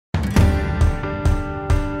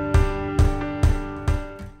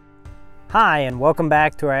Hi, and welcome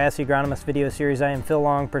back to our Ask the Agronomist video series. I am Phil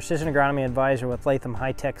Long, Precision Agronomy Advisor with Latham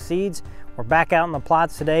High-Tech Seeds. We're back out in the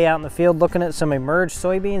plots today, out in the field, looking at some emerged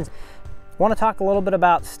soybeans. I want to talk a little bit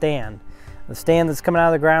about stand. The stand that's coming out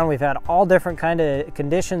of the ground. We've had all different kind of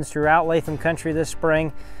conditions throughout Latham country this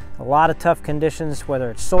spring. A lot of tough conditions,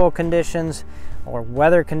 whether it's soil conditions or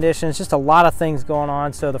weather conditions, just a lot of things going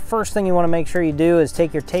on. So the first thing you want to make sure you do is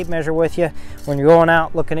take your tape measure with you when you're going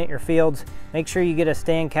out looking at your fields. Make sure you get a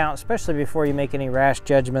stand count, especially before you make any rash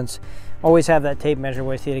judgments. Always have that tape measure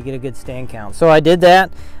with you to get a good stand count. So I did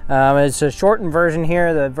that. It's a shortened version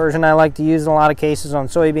here. The version I like to use in a lot of cases on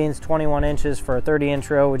soybeans, 21 inches for a 30-inch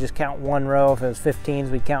row. We just count one row. If it was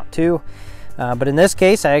 15s, we'd count two. But in this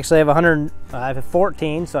case, I actually have I have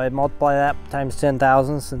 14, so I multiply that times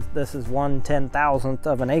 10,000 since this is 1/10,000th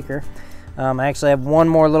of an acre. I actually have one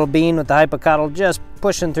more little bean with the hypocotyl just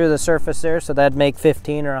pushing through the surface there, so that'd make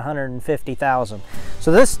 15 or 150,000.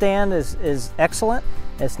 So this stand is excellent.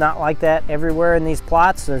 It's not like that everywhere in these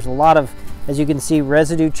plots. There's a lot of, as you can see,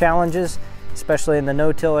 residue challenges, especially in the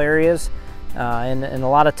no-till areas, and a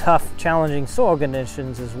lot of tough, challenging soil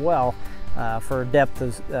conditions as well. For depth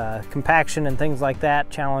of compaction and things like that,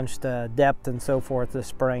 challenged depth and so forth this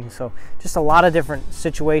spring. So just a lot of different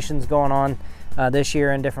situations going on this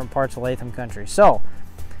year in different parts of Latham country. So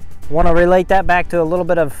want to relate that back to a little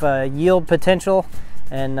bit of yield potential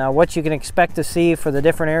and what you can expect to see for the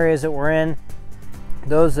different areas that we're in.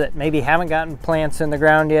 Those that maybe haven't gotten plants in the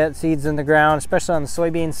ground yet, seeds in the ground, especially on the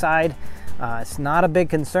soybean side, it's not a big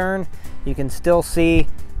concern. You can still see,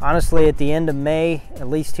 honestly, at the end of May, at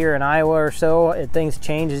least here in Iowa or so, things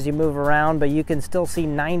change as you move around, but you can still see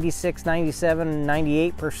 96, 97,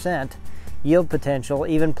 98% yield potential,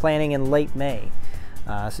 even planting in late May.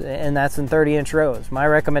 And that's in 30-inch rows. My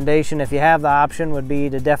recommendation, if you have the option, would be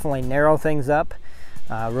to definitely narrow things up.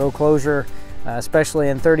 Row closure, especially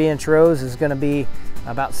in 30-inch rows, is going to be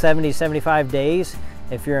about 70, 75 days.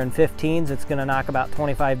 If you're in 15s, it's going to knock about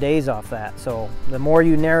 25 days off that. So the more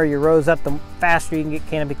you narrow your rows up, the faster you can get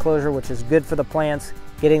canopy closure, which is good for the plants.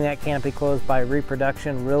 Getting that canopy closed by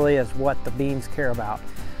reproduction really is what the beans care about.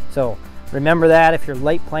 So remember that if you're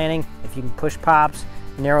late planting, if you can push pops,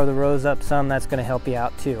 narrow the rows up some, that's going to help you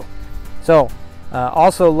out too. So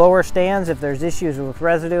also lower stands, if there's issues with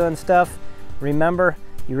residue and stuff, remember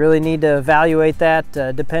you really need to evaluate that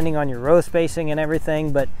depending on your row spacing and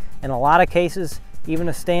everything. But in a lot of cases, even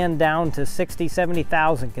a stand down to 60,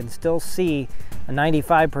 70,000 can still see a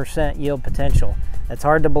 95% yield potential. That's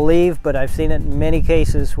hard to believe, but I've seen it in many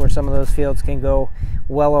cases where some of those fields can go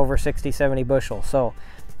well over 60, 70 bushels. So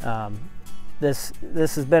this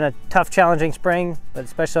has been a tough, challenging spring, but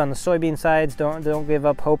especially on the soybean sides, don't give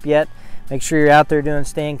up hope yet. Make sure you're out there doing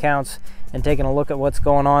stand counts and taking a look at what's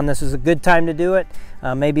going on. This is a good time to do it.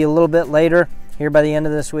 Maybe a little bit later. Here by the end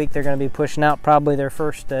of this week, they're going to be pushing out probably their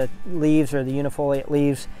first leaves or the unifoliate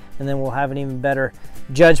leaves, and then we'll have an even better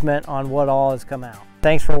judgment on what all has come out.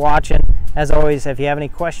 Thanks for watching. As always, if you have any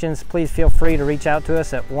questions, please feel free to reach out to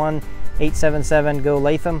us at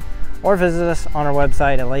 1-877-GO-LATHAM or visit us on our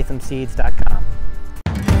website at lathamseeds.com.